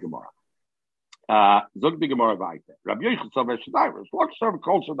right in the Gemara. Zog the Gemara weiter. Rabbi Yochanan Savar Shadai. Rosh Lakish serve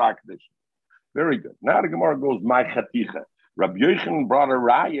Kol Shaddai Kaddish. Very good. Now the Gemara goes my Chaticha. Rabbi Yochanan brought a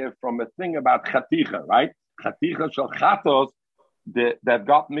raya from a thing about Chaticha, right? Chaticha shel Chatos that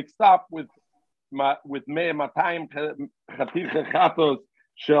got mixed up with Mei Matayim Chaticha Chatos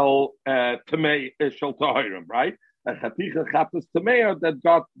shel Tamei shel Tahirim, right? A Chaticha Chatos Tamei that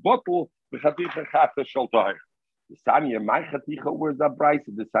got bottled the Chaticha Chatos shel Tahirim. The Sanya, my Chaticha, where's that Bryce?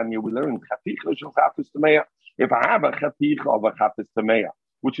 The Sanya we learned Chaticha shel Chatos Tamei. If I have a Chaticha of a Chatos Tamei,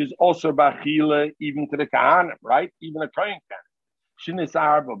 which is also Bachila even to the Kahanim, right? Even a Kohen can. Shinis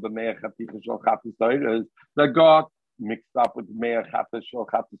Arba b'Mei Chaticha shel Chatos Tahirim that got mixed up with Meir Chatas Shel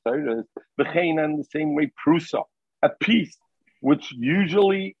Chatas Teiros, B'chein, and the same way Prusa, a piece, which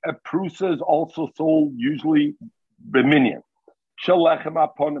usually a Prusa is also sold usually b'minyan. Shel Lechem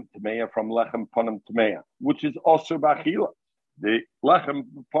Aponim Tameya from Lechem Ponim Tameya, which is also Bachila. The Lechem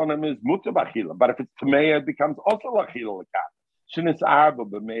Ponim is Muta Bachila, but if it's Tameya, it becomes also Lachila Lekat. Shinis Arba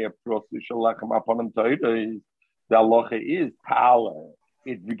b'Meir Prusa Shel Lechem Aponim Teiros, the halacha is Tala.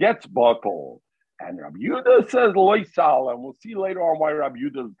 It gets bottled. And Rabbi Yehuda says loy sala, and we'll see later on why Rabbi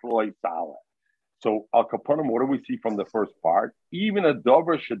Yehuda is loy sala. So al kaponim, what do we see from the first part? Even a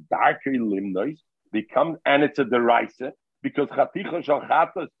dover shedarkei limnois becomes, and it's a deraisa because chaticha shel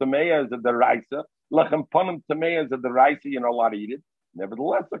chatas tameya is a deraisa, lechem ponim tameya is a deraisa. You're not allowed to eat it.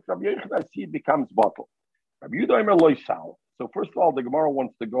 Nevertheless, like Rabbi Yehuda, I see it becomes bottled. Rabbi Yehuda Omer loy sala. So first of all, the Gemara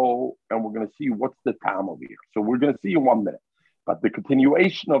wants to go, and we're going to see what's the time over here. So we're going to see in 1 minute. But the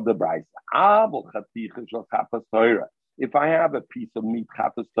continuation of the Braisa, if I have a piece of meat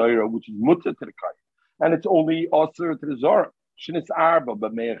chatas Torah, which is mutzah to the kohen, and it's only osir to the zorim, shinis arba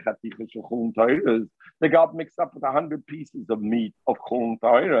b'meir chaticha shel chulun Torah, they got mixed up with 100 pieces of meat of chulun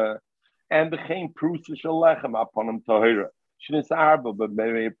Torah, and the chain prusa shel lechem upon Torah, shinis arba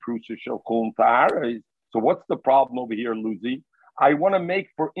b'meir prusa shel chulun Torah. So what's the problem over here, Luzi? I want to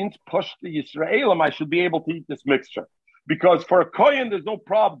make for inch push the Yisraelim, I should be able to eat this mixture. Because for a kohen, there's no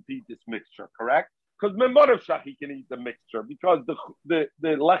problem to eat this mixture, correct? Because Memorashach, he can eat the mixture. Because the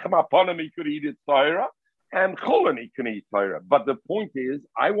lechem aponim, he could eat it Torah, and chulin, he can eat Torah. But the point is,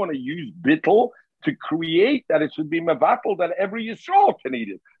 I want to use bittul to create that it should be mevatel, that every Yisrael can eat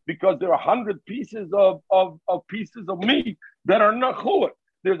it. Because there are 100 pieces of pieces of meat that are not chulin.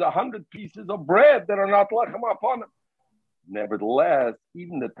 There's 100 pieces of bread that are not lechem aponim. Nevertheless,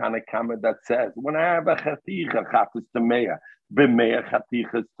 even the Tanakama that says, when I have a chaticha chatas tameya, b'meya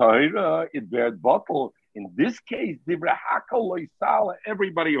chatichas Torah, it bears bottle. In this case, dibra hakol loy sala,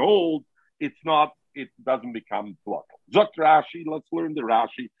 everybody holds it's not, it doesn't become bottle. Zok Rashi, let's learn the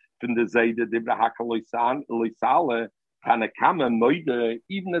Rashi from the Zayda dibra hakol loy sala, Tanakama moide,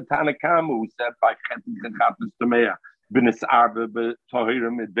 even the Tanakama who said by chaticha chatas tameya, b'nis arba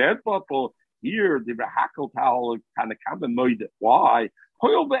b'tohirim, it bears bottle. Here, the Rahakal Tal kind of come and moide. Why?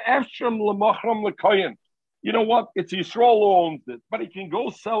 You know what? It's Yisrael who owns it, but he can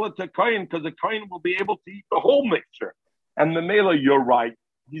go sell it to Kohen because the Kohen will be able to eat the whole mixture. And the Mela, you're right.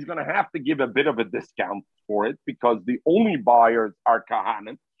 He's going to have to give a bit of a discount for it because the only buyers are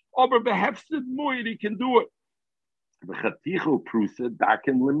Kahanim. Over behefsid moed, he can do it. The Chatichu Prusa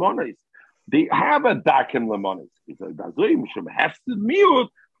Dakin Limonis. They have a Dakin Limonis. Because hefsid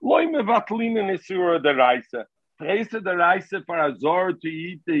miut. Loy mevatlin in isura the raisa. Traisa the raisa for azor to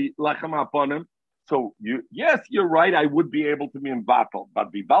eat the lechem aponim. So yes, you're right. I would be able to be in battle,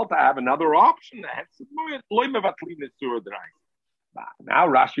 but bivalta I have another option. Loy mevatlin isura the raisa. Now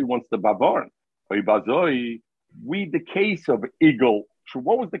Rashi wants the bavorn. We the case of Eagle. So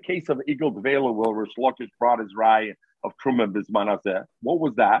what was the case of Eagle Dvela where Rosh Lakish brought his raya of Truma Bismanazeh? What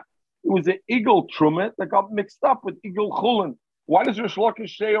was that? It was an Eagle Truma that got mixed up with Eagle Chulin. Why does Rosh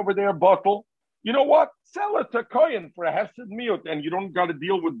Lakish say over there, bottle? You know what? Sell it to Kohen for a hefsid miut, and you don't got to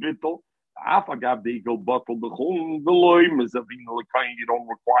deal with bittul. Afagav the Eagle bottle, the chulin, the loy, mezavina the Kohen. You don't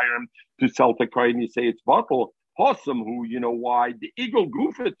require him to sell to Kohen. You say it's bottle. Hossam, who, you know why? The eagle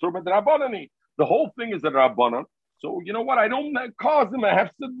goofit, the whole thing is a Rabbanan. So, you know what? I don't cause him a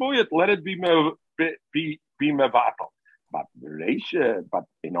hefsid buyat. Let it be mevatel. But the ratio, but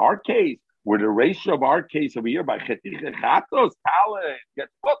in our case, where the ratio of our case over here by chetiche chatos, talent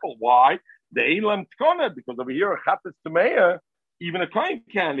gets bottled. Why? The elam tkona, because over here, chatos tameya, even a kohen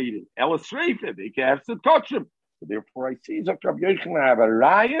can't eat it. Elas reifa, they can have to touch him. So therefore, I see Dr. Rabbi Yochanan have a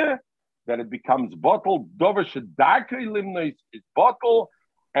raya that it becomes bottled. Dover shedakri limnois is bottled,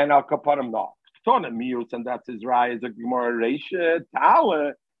 and al kaparim not. Ktona mius, and that's his raya. Is a gemara reisha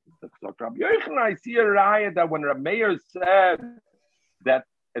tala. Dr. Rabbi Yochanan, I see a raya that when Rameir said that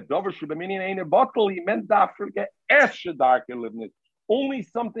a dover shudaminian ain't a bottle, he meant dafrika es shedakri limnois. Only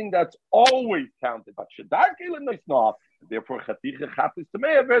something that's always counted, but shedakri limnois not. Therefore, chaticha chatis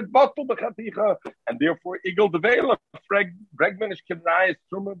tameya werd bottle bechaticha, and therefore igel devela bregmenish kenrayis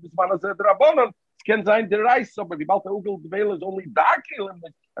truma bismanas drabonon can sein deraisa, but the balta igel devela is only darki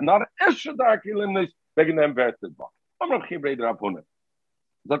limnish and not esha darki limnish. Wegen them verted bottle. I'm not chibrei drabuna.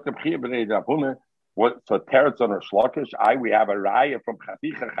 Dr. Chibrei drabuna. What so teretz on our shlokish? We have a raya from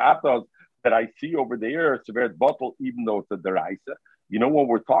chaticha chatos that I see over there. It's a very bottle, even though it's a deraisa. You know what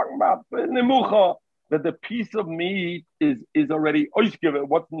we're talking about? Nemucha. That the piece of meat is already oisgevet.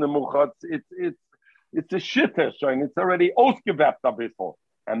 What's in the mucha? It's a shitter, showing it's already oisgevet abisol.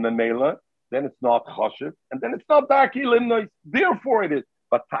 And the mela, then it's not choshev, and then it's not darki limnois. Therefore, it is.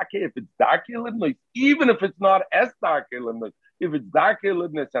 But take if it's darki limnois, even if it's not as darki limnois, if it's darki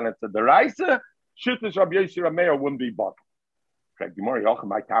limnois and it's a deraisa, shitter Rabbi Yossi Rameir wouldn't be bottled. If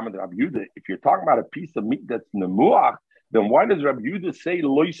you're talking about a piece of meat that's nemuach, then why does Rabbi Yehuda say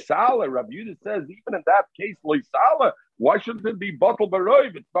loy sala? Rabbi Yehuda says even in that case loy sala. Why shouldn't it be bottle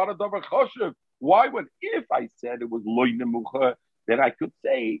baroiv? It's not a davar choshev. Why would if I said it was loy nemucha, then I could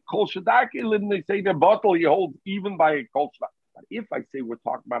say kol shadaki limnei say the bottle he holds even by a kol shadaki. But if I say we're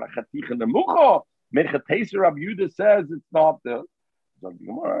talking about a chaticha nemucha, mechateser Rabbi Yehuda says it's not the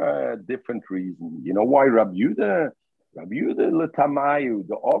different reason. You know why Rabbi Yehuda? Rabbi Yehuda letamayu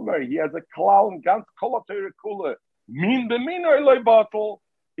the Omer he has a clown ganz kolater kula. Min b'min or bottle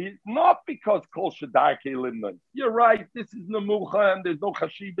is not because kol shadaki limnon. You're right. This is nemucha and there's no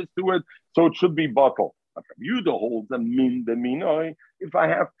chashibas to it, so it should be bottle. But Rabbi Yehuda holds a min b'min if I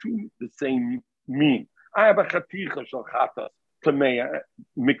have two the same min. I have a chaticha shel chatas tameya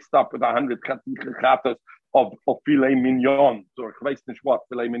mixed up with 100 chaticha chatas of filet mignon or ich weiß nicht what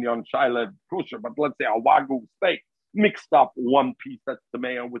filet mignon shaila kosher, but let's say a wagyu steak mixed up one piece that's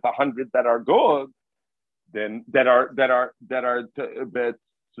tameya with 100 that are good. Then that are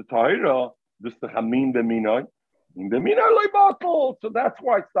tahira this the chamin b'minoi loy bottle. So that's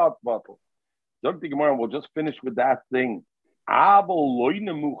why it's not bottle. Dr. Gemara, we'll just finish with that thing. According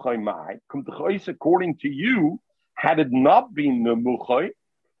to you, had it not been nemuchay,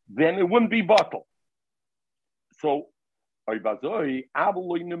 then it wouldn't be bottle. So, what does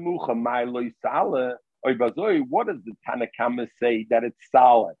the Tanakama say that it's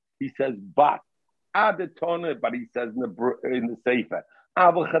solid? He says, but he says in the Sefer,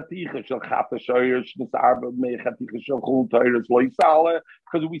 because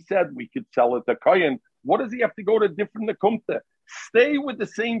we said we could sell it to Kohen. What does he have to go to different Nekumta? Stay with the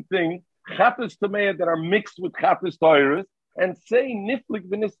same thing, Chatas Tameh that are mixed with Chatas Toiris, and say Niflik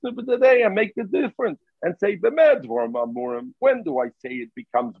v'Nisnubah today and make the difference. And say B'med Vorim Amurim. When do I say it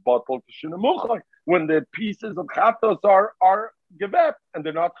becomes bottled to Shinamuchai? When the pieces of Chatos are Gevet and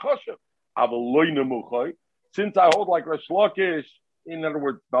they're not Choshev. Since I hold like Resh Lakish, in other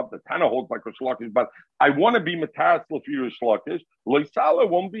words, not the Tana holds like Resh Lakish, but I want to be Mataras L'fi Resh Lakish, Lo Sala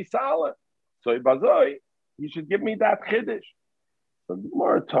won't be Sala. So Ibazoi, you should give me that Chiddush. So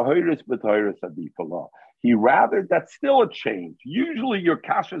more Tahiris B'Tahiris Adifallah. He rather, that's still a change. Usually your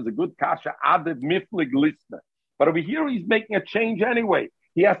kasha is a good kasha, Adid Miflig listener. But over here he's making a change anyway.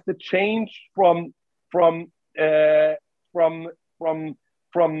 He has to change from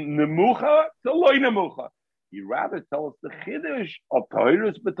nemucha to loy nemucha. He rather tell us the chiddush of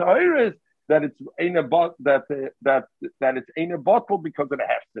tahiris b'tahiris that it's ain't a that it's ain't a bottle because of the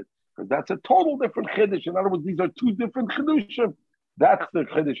hefset, because that's a total different chiddush. In other words, these are two different chiddushim. That's the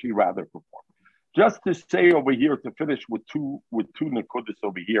chiddush he rather perform. Just to say over here to finish with two nekudas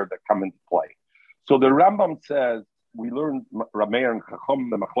over here that come into play. So the Rambam says we learned Rameir and Chacham.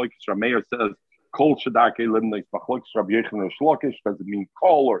 The Machlokes Rameir says. Kol shadake limnais machlokes Rabbi Yochanan Shlokish. Does it mean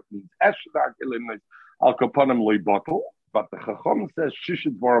kol or it means es shadake limnais? Al kapanim loy bottle. But the Chacham says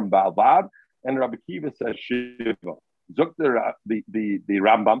shishit vorim balbad, and Rabbi Kiva says shiva. Zuk the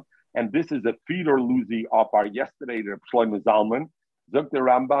Rambam, and this is a feeder luzi of our yesterday the Shlomo Zalman. Zuk the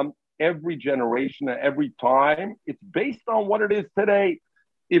Rambam every generation and every time. It's based on what it is today.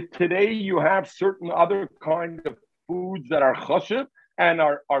 If today you have certain other kind of foods that are chashiv and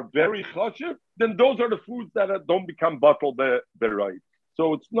are very chashiv, then those are the foods that don't become batal right.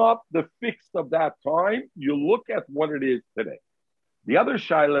 So it's not the fix of that time. You look at what it is today. The other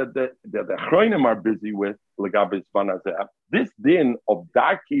shaila that the Chroinim are busy with, this din of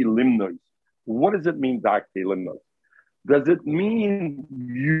darkei limnos. What does it mean, darkei limnos? Does it mean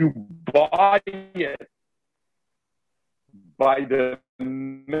you buy it by the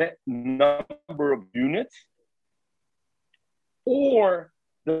number of units, or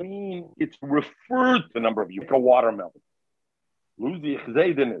does it mean it's referred to the number of units? Like a watermelon. The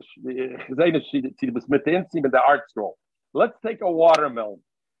art scroll. Let's take a watermelon.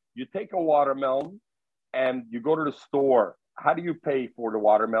 You take a watermelon and you go to the store. How do you pay for the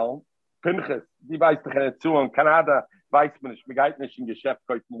watermelon? Pinchas, die weiß doch nicht zu. In Kanada weiß man nicht. Man geht nicht in Geschäft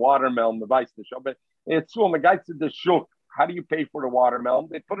kaufen Watermelon. Man weiß nicht. Aber it's so, man geht to the shuk. How do you pay for the watermelon?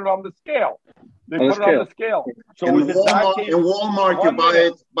 They put it on the scale. So in Walmart, you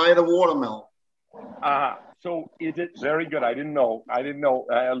buy the watermelon. So is it very good? I didn't know.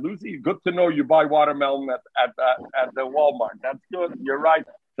 Lucy, good to know you buy watermelon at the Walmart. That's good. You're right.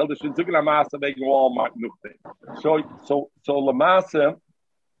 So the Shinzuki Lamasa making Walmart. So Lamasa,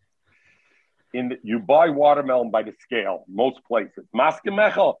 you buy watermelon by the scale most places. Maske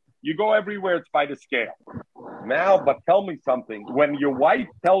Mechel, you go everywhere. It's by the scale. Now, but tell me something. When your wife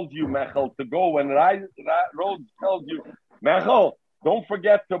tells you Mechel to go, when Rose tells you Mechel, don't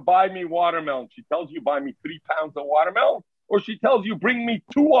forget to buy me watermelon. She tells you buy me 3 pounds of watermelon, or she tells you bring me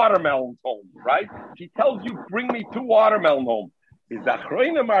 2 watermelons home, right? She tells you bring me 2 watermelon home. Is that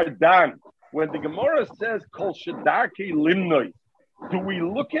Chroinim are done? When the Gemara says Kol Shedarkei Limnoi, do we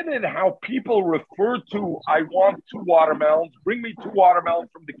look at it how people refer to I want 2 watermelons, bring me 2 watermelons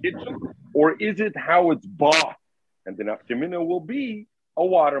from the kitchen, or is it how it's bought? And the nafkamina will be a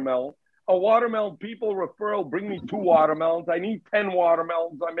watermelon. A watermelon, people refer, bring me 2 watermelons. I need 10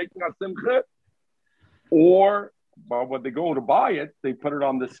 watermelons. I'm making a simcha. Or when they go to buy it, they put it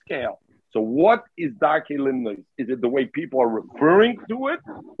on the scale. So what is darkei limnos? Is it the way people are referring to it,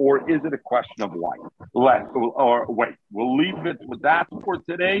 or is it a question of life? Wait, we'll leave it with that for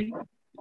today.